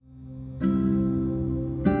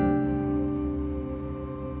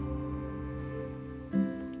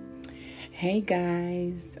Hey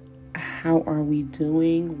guys, how are we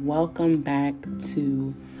doing? Welcome back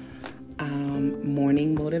to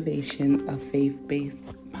Morning Motivation, a faith-based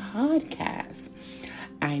podcast.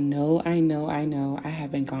 I know, I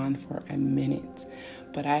haven't gone for a minute,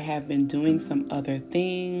 but I have been doing some other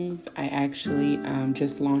things. I actually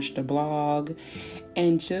just launched a blog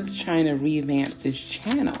and just trying to revamp this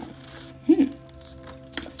channel.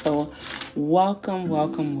 So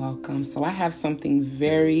welcome. So I have something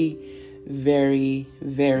very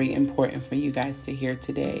important for you guys to hear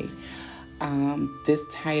today. This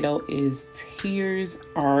title is Tears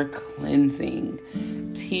Are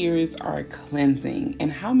Cleansing. Tears are cleansing.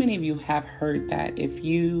 And how many of you have heard that? If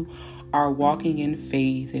you are walking in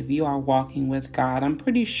faith, if you are walking with God, I'm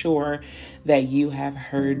pretty sure that you have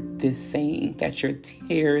heard this saying that your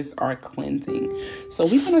tears are cleansing. So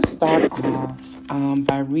we're going to start off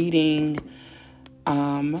by reading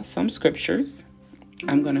some scriptures.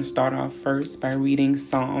 I'm going to start off first by reading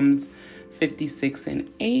Psalms 56 and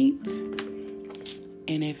 8.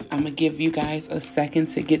 And if I'm going to give you guys a second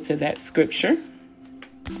to get to that scripture.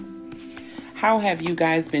 How have you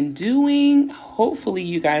guys been doing? Hopefully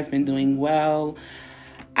you guys been doing well.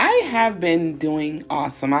 I have been doing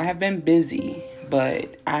awesome. I have been busy,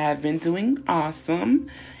 but I have been doing awesome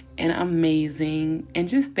and amazing and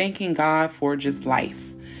just thanking God for just life,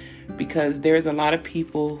 because there's a lot of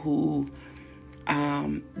people who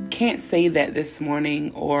can't say that this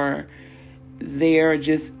morning, or they're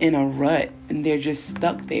just in a rut and they're just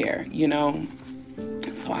stuck there,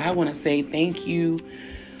 So I want to say thank you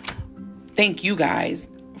guys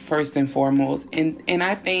first and foremost, and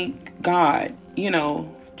I thank God,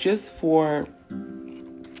 just for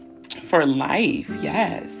life.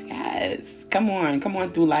 Yes. Come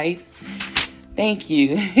on through life. Thank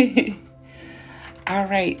you. All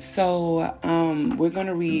right, so we're going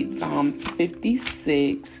to read Psalms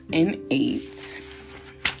 56 and 8,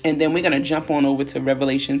 and then we're going to jump on over to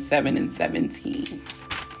Revelation 7 and 17.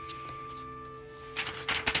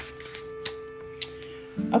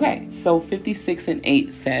 Okay, so 56 and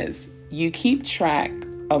 8 says, "You keep track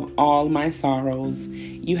of all my sorrows.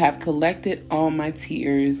 You have collected all my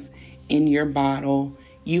tears in your bottle.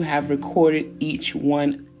 You have recorded each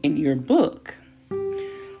one in your book."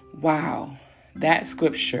 Wow. That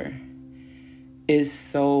scripture is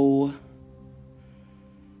so,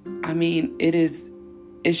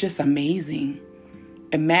 it's just amazing.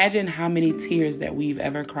 Imagine how many tears that we've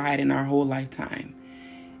ever cried in our whole lifetime.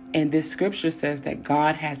 And this scripture says that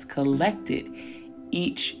God has collected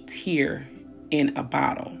each tear in a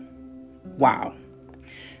bottle. Wow.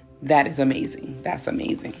 That is amazing. That's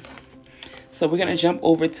amazing. So we're going to jump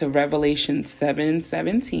over to Revelation 7 and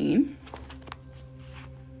 17.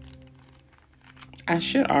 I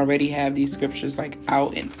should already have these scriptures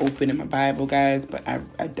out and open in my Bible, guys, but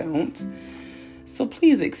I don't. So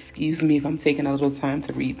please excuse me if I'm taking a little time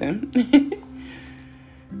to read them.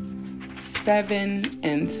 7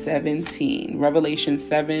 and 17. Revelation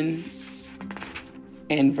 7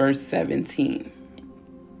 and verse 17.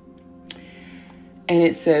 And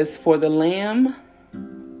it says, For the Lamb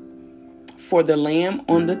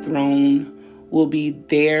on the throne will be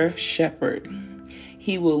their shepherd.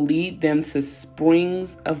 He will lead them to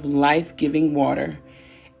springs of life-giving water,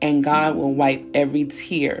 and God will wipe every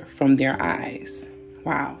tear from their eyes.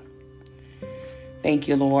 Wow. Thank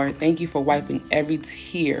you, Lord. Thank you for wiping every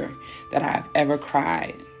tear that I've ever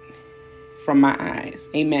cried from my eyes.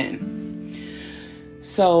 Amen.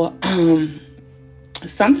 So,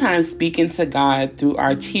 sometimes speaking to God through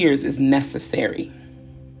our tears is necessary.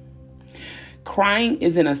 Crying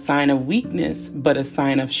isn't a sign of weakness, but a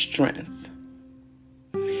sign of strength.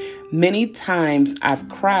 Many times I've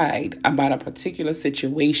cried about a particular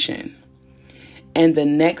situation, and the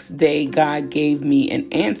next day God gave me an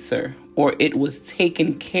answer, or it was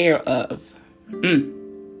taken care of.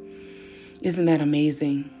 Isn't that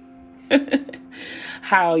amazing?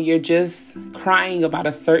 How you're just crying about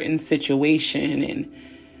a certain situation, and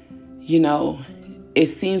it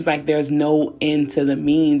seems like there's no end to the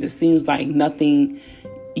means. It seems like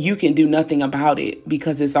you can do nothing about it,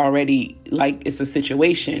 because it's already it's a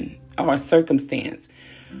situation or a circumstance.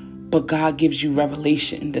 But God gives you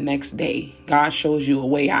revelation the next day. God shows you a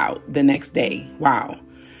way out the next day. Wow.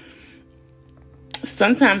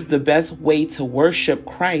 Sometimes the best way to worship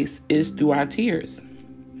Christ is through our tears.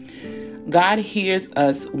 God hears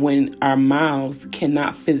us when our mouths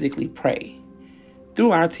cannot physically pray,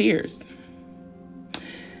 through our tears.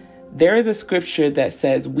 There is a scripture that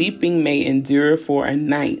says, "Weeping may endure for a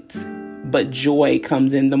night, but joy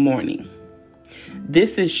comes in the morning."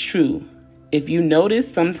 This is true. If you notice,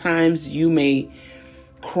 sometimes you may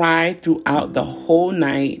cry throughout the whole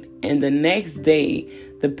night and the next day,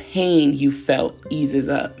 the pain you felt eases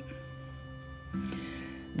up.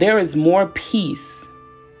 There is more peace,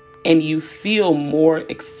 and you feel more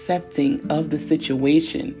accepting of the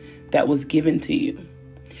situation that was given to you.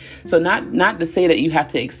 So not to say that you have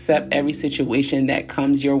to accept every situation that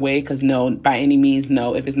comes your way, because no, by any means,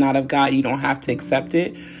 no. If it's not of God, you don't have to accept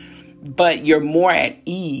it. But you're more at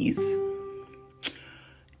ease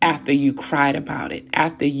after you cried about it,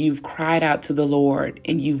 after you've cried out to the Lord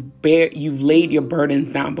and you've laid your burdens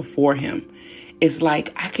down before him. It's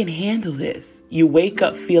like, I can handle this. You wake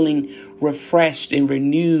up feeling refreshed and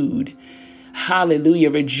renewed. Hallelujah,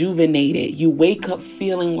 rejuvenated. You wake up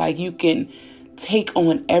feeling like you can take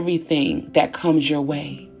on everything that comes your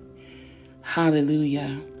way.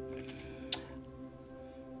 Hallelujah.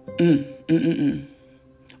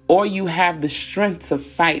 Or you have the strength to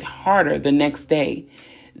fight harder the next day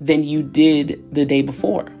than you did the day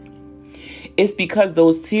before. It's because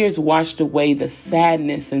those tears washed away the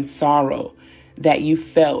sadness and sorrow that you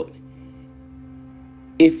felt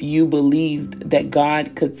if you believed that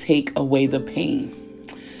God could take away the pain.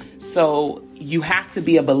 So you have to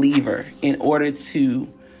be a believer in order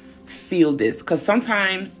to feel this. Because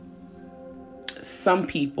sometimes some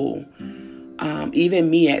people, even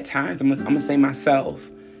me at times, I'm going to say myself,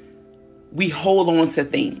 we hold on to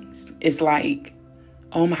things. It's like,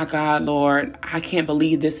 oh my God, Lord, I can't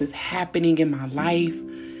believe this is happening in my life.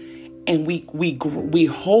 And we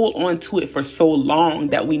hold on to it for so long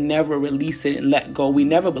that we never release it and let go. We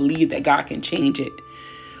never believe that God can change it.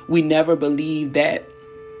 We never believe that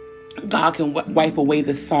God can wipe away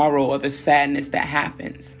the sorrow or the sadness that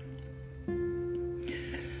happens.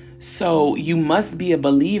 So you must be a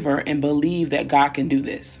believer and believe that God can do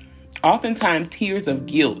this. Oftentimes, tears of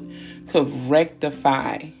guilt could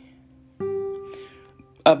rectify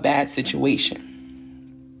a bad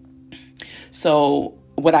situation. So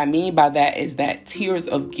what I mean by that is that tears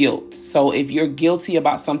of guilt. So if you're guilty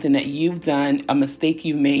about something that you've done, a mistake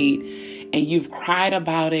you made, and you've cried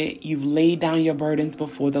about it, you've laid down your burdens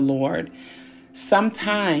before the Lord,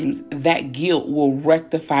 sometimes that guilt will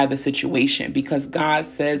rectify the situation because God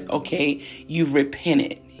says, okay, you've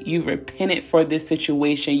repented. You've repented for this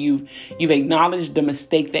situation. You've acknowledged the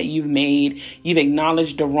mistake that you've made. You've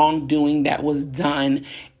acknowledged the wrongdoing that was done,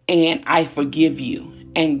 and I forgive you.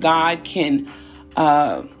 And God can,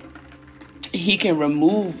 he can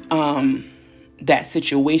remove that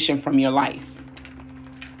situation from your life.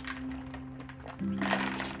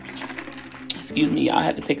 Excuse me, y'all, I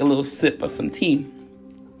had to take a little sip of some tea.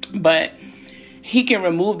 But he can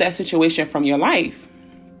remove that situation from your life.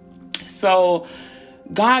 So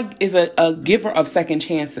God is a giver of second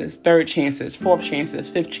chances, third chances, fourth chances,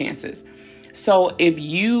 fifth chances. So if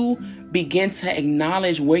you begin to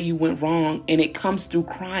acknowledge where you went wrong, and it comes through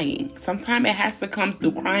crying, sometimes it has to come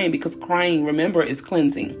through crying, because crying, remember, is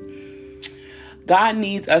cleansing. God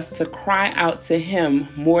needs us to cry out to him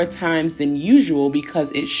more times than usual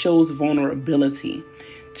because it shows vulnerability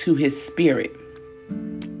to his spirit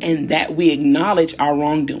and that we acknowledge our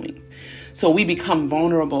wrongdoings. So we become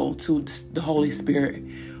vulnerable to the Holy Spirit.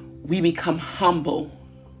 We become humble.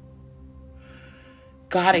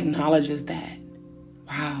 God acknowledges that.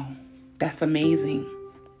 Wow, that's amazing.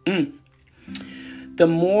 The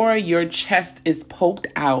more your chest is poked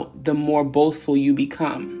out, the more boastful you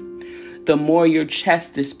become. The more your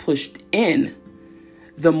chest is pushed in,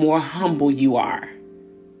 the more humble you are.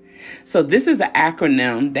 So this is an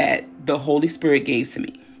acronym that the Holy Spirit gave to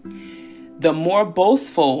me. The more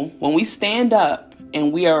boastful, when we stand up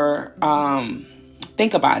and we are,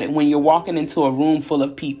 think about it, when you're walking into a room full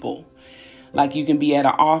of people, like you can be at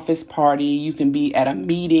an office party, you can be at a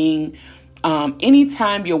meeting.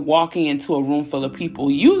 Anytime you're walking into a room full of people,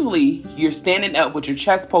 usually you're standing up with your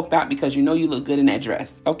chest poked out because you know you look good in that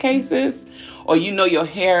dress. Okay, sis? Or you know your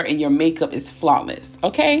hair and your makeup is flawless.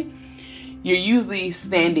 Okay? You're usually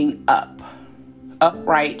standing up,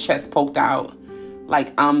 upright, chest poked out,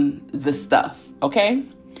 like I'm the stuff. Okay?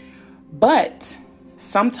 But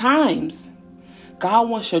sometimes God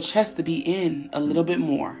wants your chest to be in a little bit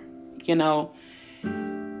more, you know?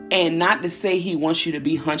 And not to say he wants you to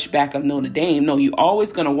be Hunchback of Notre Dame. No, you're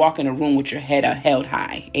always going to walk in a room with your head held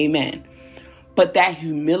high. Amen. But that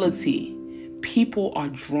humility, people are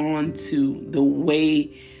drawn to the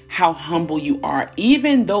way how humble you are.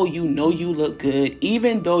 Even though you know you look good,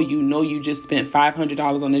 even though you know you just spent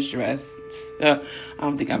 $500 on this dress. I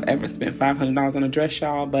don't think I've ever spent $500 on a dress,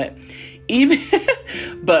 y'all. But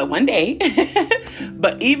one day,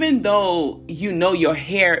 but even though you know your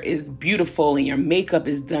hair is beautiful and your makeup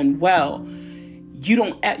is done well, you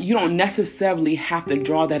don't necessarily have to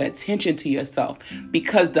draw that attention to yourself,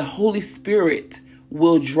 because the Holy Spirit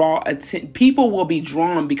will draw attention. People will be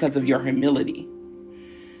drawn because of your humility.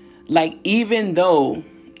 Like, even though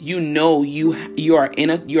you're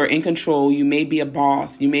in control, you may be a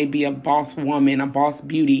boss, you may be a boss woman, a boss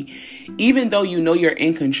beauty, even though you're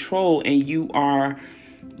in control and you've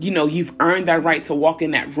earned that right to walk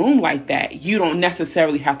in that room like that, you don't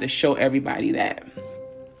necessarily have to show everybody that.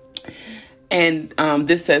 And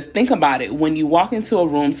this says, think about it. When you walk into a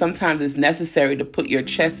room, sometimes it's necessary to put your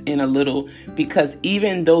chest in a little, because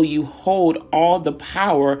even though you hold all the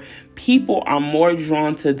power, people are more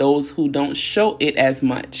drawn to those who don't show it as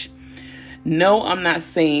much. No, I'm not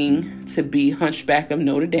saying to be Hunchback of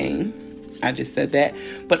Notre Dame. I just said that.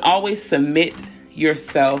 But always submit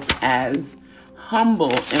yourself as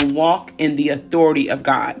humble and walk in the authority of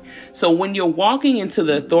God. So when you're walking into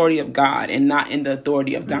the authority of God and not in the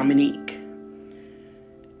authority of Dominique,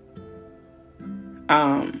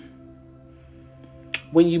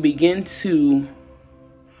 when you begin to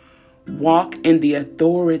walk in the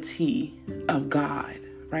authority of God,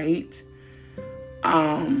 right?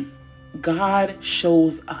 God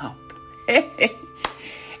shows up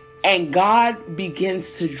and God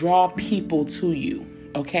begins to draw people to you.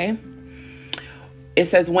 Okay. It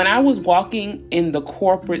says, when I was walking in the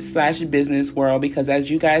corporate / business world, because as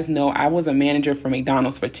you guys know, I was a manager for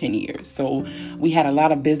McDonald's for 10 years. So we had a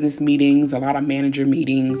lot of business meetings, a lot of manager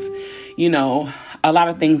meetings, a lot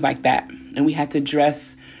of things like that. And we had to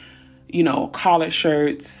dress, collared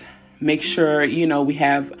shirts, make sure, we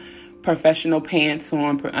have professional pants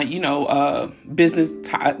on,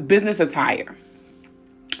 business attire.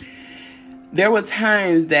 There were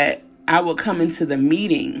times that I would come into the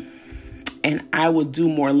meeting and I would do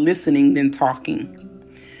more listening than talking.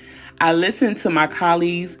 I listened to my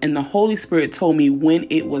colleagues, and the Holy Spirit told me when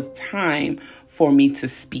it was time for me to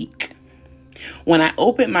speak. When I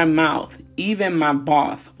opened my mouth, even my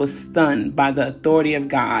boss was stunned by the authority of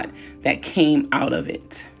God that came out of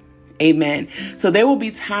it. Amen. So there will be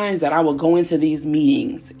times that I will go into these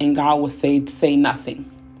meetings and God will say nothing,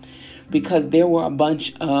 because there were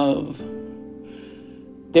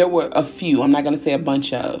a few, I'm not going to say a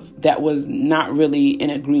bunch of, that was not really in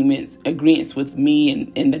agreements with me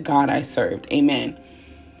and the God I served. Amen.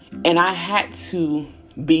 And I had to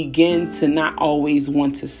begin to not always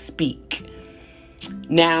want to speak.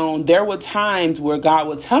 Now, there were times where God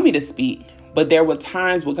would tell me to speak, but there were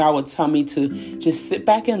times where God would tell me to just sit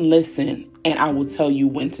back and listen, and I will tell you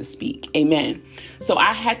when to speak. Amen. So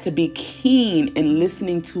I had to be keen in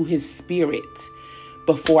listening to his spirit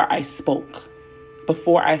before I spoke.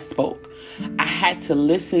 I had to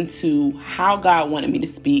listen to how God wanted me to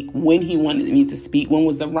speak, when he wanted me to speak, when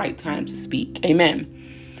was the right time to speak. Amen.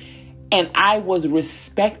 And I was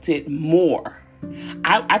respected more.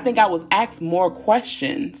 I think I was asked more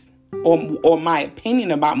questions or my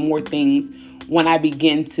opinion about more things when I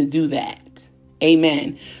began to do that.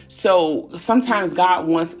 Amen. So sometimes God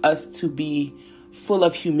wants us to be full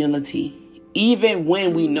of humility. Even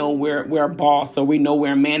when we know we're a boss or we know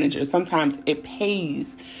we're a manager, sometimes it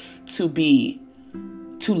pays to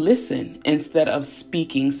listen instead of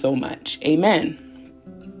speaking so much. Amen.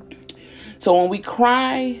 So when we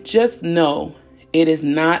cry, just know it is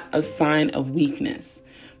not a sign of weakness,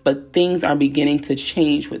 but things are beginning to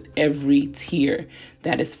change with every tear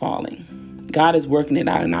that is falling. God is working it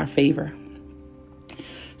out in our favor.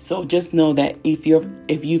 So just know that if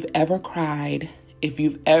you've ever cried, if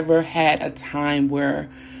you've ever had a time where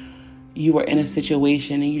you were in a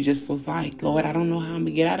situation and you just was like, Lord, I don't know how I'm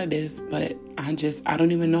gonna get out of this, but I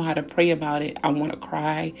don't even know how to pray about it. I want to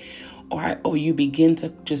cry. Or you begin to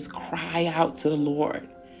just cry out to the Lord.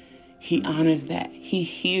 He honors that. He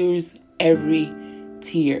hears every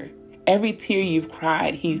tear. Every tear you've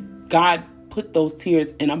cried, God put those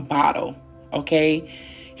tears in a bottle, okay?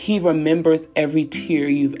 He remembers every tear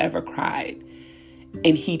you've ever cried.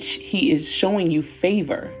 And he is showing you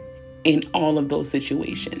favor in all of those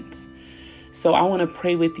situations. So I want to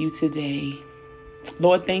pray with you today.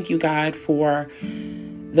 Lord, thank you, God, for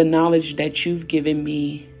the knowledge that you've given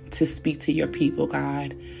me to speak to your people,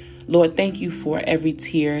 God. Lord, thank you for every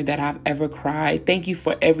tear that I've ever cried. Thank you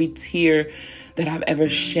for every tear that I've ever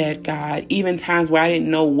shed, God. Even times where I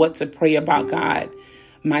didn't know what to pray about, God.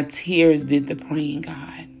 My tears did the praying,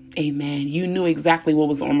 God. Amen. You knew exactly what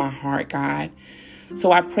was on my heart, God.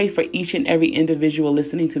 So I pray for each and every individual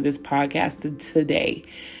listening to this podcast today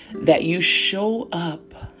that you show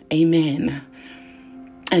up, amen,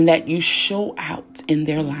 and that you show out in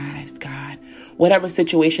their lives, God. Whatever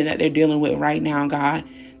situation that they're dealing with right now, God,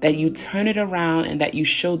 that you turn it around and that you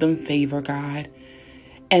show them favor, God,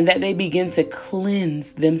 and that they begin to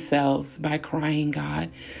cleanse themselves by crying, God.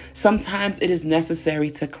 Sometimes it is necessary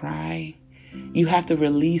to cry. You have to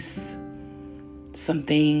release some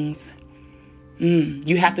things.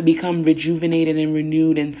 You have to become rejuvenated and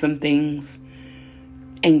renewed in some things.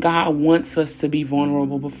 And God wants us to be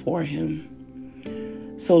vulnerable before him.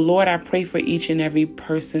 So, Lord, I pray for each and every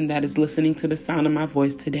person that is listening to the sound of my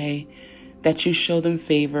voice today, that you show them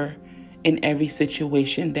favor in every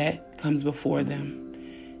situation that comes before them.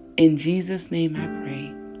 In Jesus' name I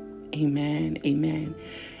pray. Amen, amen,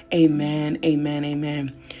 amen, amen,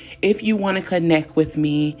 amen. If you want to connect with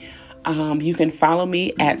me, you can follow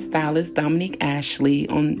me at Stylist Dominique Ashley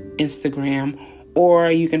on Instagram,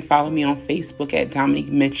 or you can follow me on Facebook at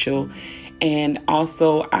Dominique Mitchell. And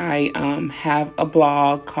also I have a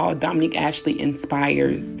blog called Dominique Ashley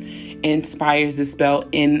Inspires. Inspires is spelled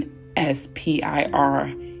N-S-P-I-R-E-S.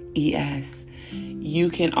 You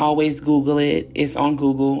can always Google it. It's on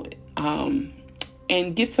Google.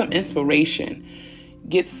 And get some inspiration.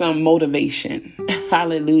 Get some motivation.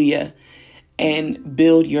 Hallelujah. And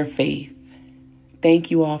build your faith. Thank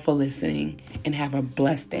you all for listening and have a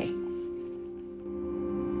blessed day.